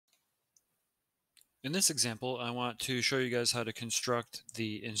In this example, I want to show you guys how to construct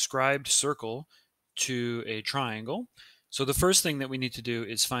the inscribed circle to a triangle. So the first thing that we need to do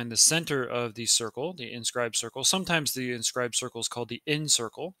is find the center of the circle, the inscribed circle. Sometimes the inscribed circle is called the in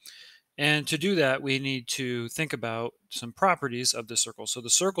circle. And to do that, we need to think about some properties of the circle. So the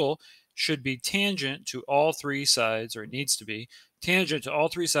circle should be tangent to all three sides, or it needs to be tangent to all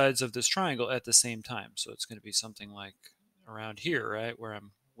three sides of this triangle at the same time. So it's going to be something like around here, right, where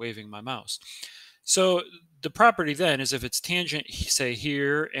I'm waving my mouse. So the property then is if it's tangent, say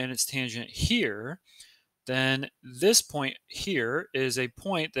here, and it's tangent here, then this point here is a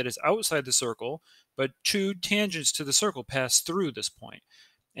point that is outside the circle, but two tangents to the circle pass through this point.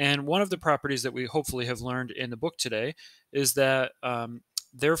 And one of the properties that we hopefully have learned in the book today is that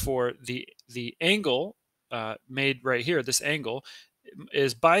therefore the angle made right here, this angle,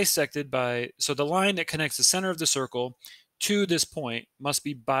 is bisected by, so the line that connects the center of the circle to this point must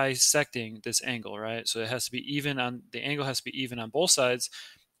be bisecting this angle, right? So it has to be even on, the angle has to be even on both sides,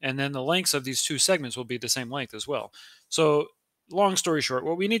 and then the lengths of these two segments will be the same length as well. So long story short,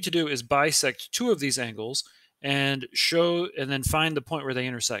 what we need to do is bisect two of these angles and show, and then find the point where they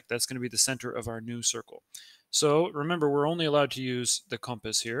intersect. That's going to be the center of our new circle. So remember, we're only allowed to use the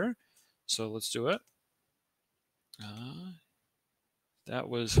compass here. So let's do it. That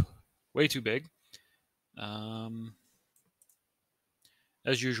was way too big.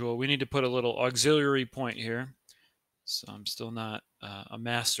 As usual, we need to put a little auxiliary point here. So I'm still not a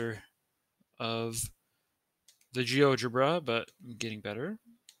master of the GeoGebra, but I'm getting better.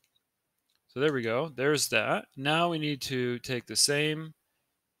 So there we go. There's that. Now we need to take the same,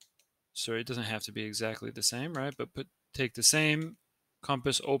 sorry, it doesn't have to be exactly the same, right? But take the same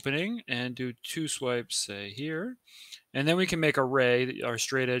compass opening and do two swipes, say here. And then we can make a ray, our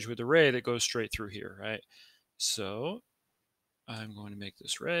straight edge with a ray that goes straight through here, right? So I'm going to make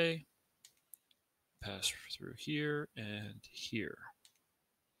this ray pass through here and here.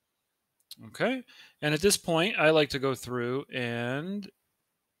 Okay, and at this point, I like to go through and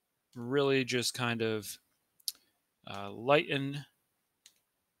really just kind of lighten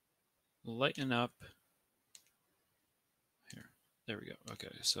up. Here, there we go.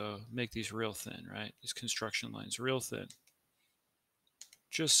 Okay, so make these real thin, right? These construction lines real thin,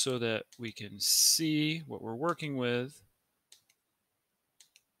 just so that we can see what we're working with.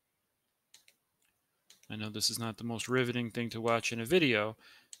 I know this is not the most riveting thing to watch in a video,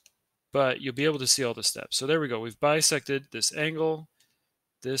 but you'll be able to see all the steps. So there we go. We've bisected this angle.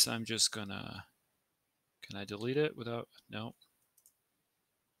 This I'm just gonna, can I delete it without, no.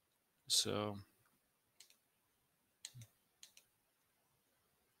 So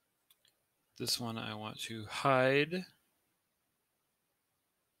this one I want to hide.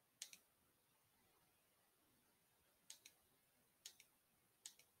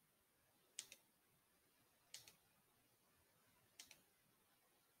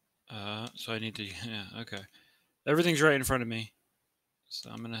 So I need to, yeah, okay. Everything's right in front of me.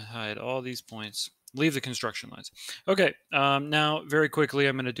 So I'm going to hide all these points, leave the construction lines. Okay, now very quickly,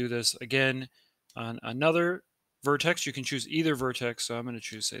 I'm going to do this again on another vertex. You can choose either vertex. So I'm going to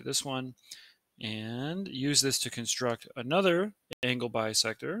choose, say, this one, and use this to construct another angle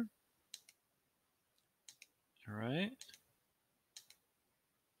bisector. All right.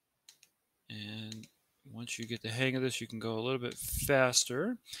 And once you get the hang of this, you can go a little bit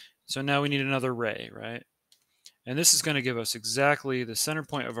faster. So now we need another ray, right? And this is going to give us exactly the center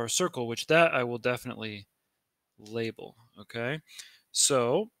point of our circle, which that I will definitely label, okay?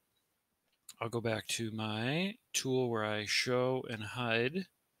 So I'll go back to my tool where I show and hide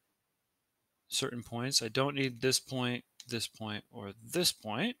certain points. I don't need this point, or this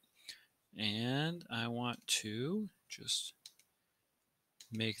point. And I want to just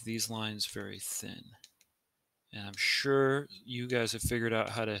make these lines very thin. And I'm sure you guys have figured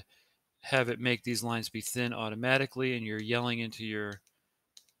out how to have it make these lines be thin automatically, and you're yelling into your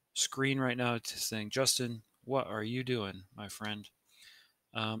screen right now saying, Justin, what are you doing, my friend?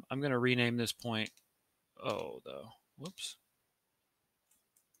 I'm going to rename this point O, though. Whoops.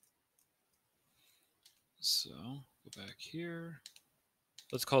 So go back here.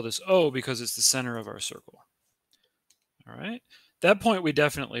 Let's call this O because it's the center of our circle. All right. That point we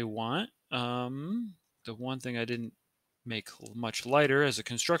definitely want. The one thing I didn't make much lighter as a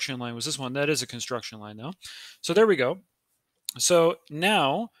construction line was this one. That is a construction line, though. So there we go. So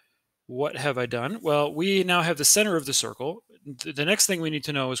now, what have I done? Well, we now have the center of the circle. The next thing we need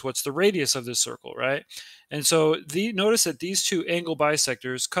to know is what's the radius of this circle, right? And so notice that these two angle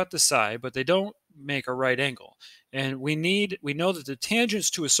bisectors cut the side, but they don't make a right angle. And we know that the tangents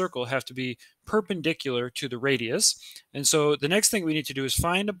to a circle have to be perpendicular to the radius. And so the next thing we need to do is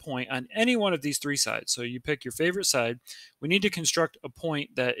find a point on any one of these three sides. So you pick your favorite side. We need to construct a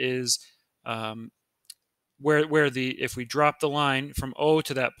point that is where if we drop the line from O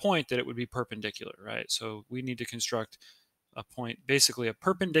to that point, that it would be perpendicular, right? So we need to construct a point, basically a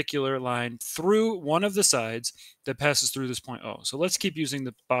perpendicular line through one of the sides that passes through this point O. So let's keep using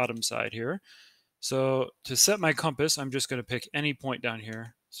the bottom side here. So to set my compass, I'm just going to pick any point down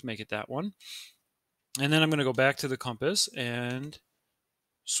here. Let's make it that one. And then I'm going to go back to the compass and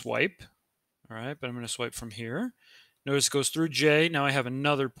swipe. All right, but I'm going to swipe from here. Notice it goes through J. Now I have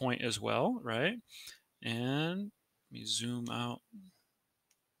another point as well, right? And let me zoom out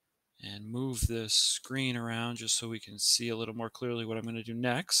and move this screen around just so we can see a little more clearly what I'm going to do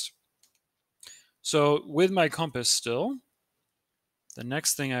next. So with my compass still, the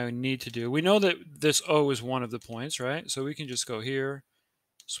next thing I need to do, we know that this O is one of the points, right? So we can just go here,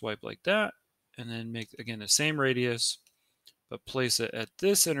 swipe like that, and then make, again, the same radius, but place it at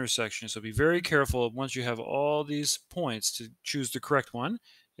this intersection. So be very careful once you have all these points to choose the correct one.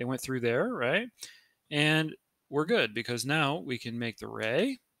 It went through there, right? And we're good because now we can make the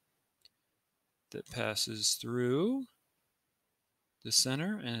ray that passes through the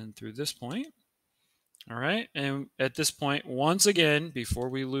center and through this point. All right, and at this point, once again, before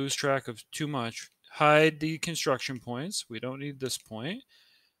we lose track of too much, hide the construction points. We don't need this point.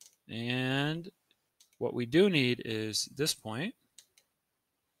 And what we do need is this point.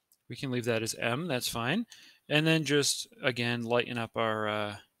 We can leave that as M, that's fine. And then just, again, lighten up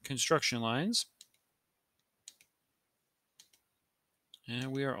our construction lines.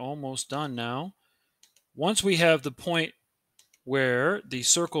 And we are almost done now. Once we have the point where the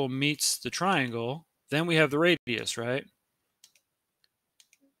circle meets the triangle, then we have the radius, right?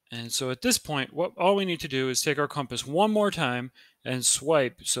 And so at this point, all we need to do is take our compass one more time and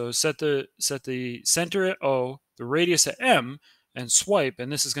swipe. So set the center at O, the radius at M, and swipe, and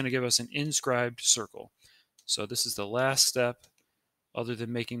this is going to give us an inscribed circle. So this is the last step, other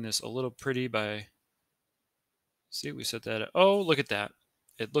than making this a little pretty by, see, we set that at O. Look at that.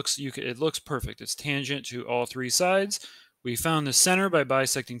 It looks perfect. It's tangent to all three sides. We found the center by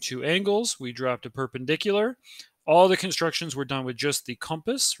bisecting two angles. We dropped a perpendicular. All the constructions were done with just the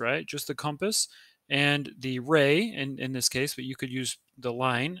compass, right? Just the compass and the ray in this case, but you could use the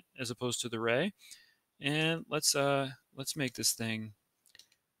line as opposed to the ray. And let's make this thing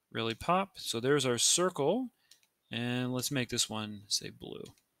really pop. So there's our circle, and let's make this one say blue.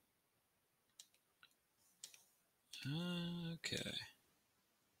 Okay.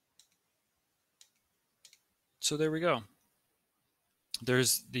 So there we go.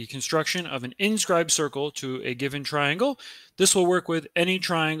 There's the construction of an inscribed circle to a given triangle. This will work with any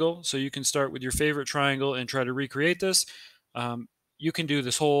triangle, so you can start with your favorite triangle and try to recreate this. You can do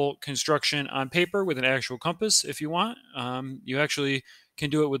this whole construction on paper with an actual compass if you want. You actually can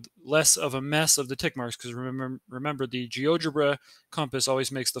do it with less of a mess of the tick marks because remember the GeoGebra compass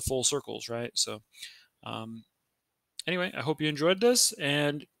always makes the full circles, right? So anyway, I hope you enjoyed this,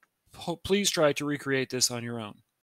 and please try to recreate this on your own.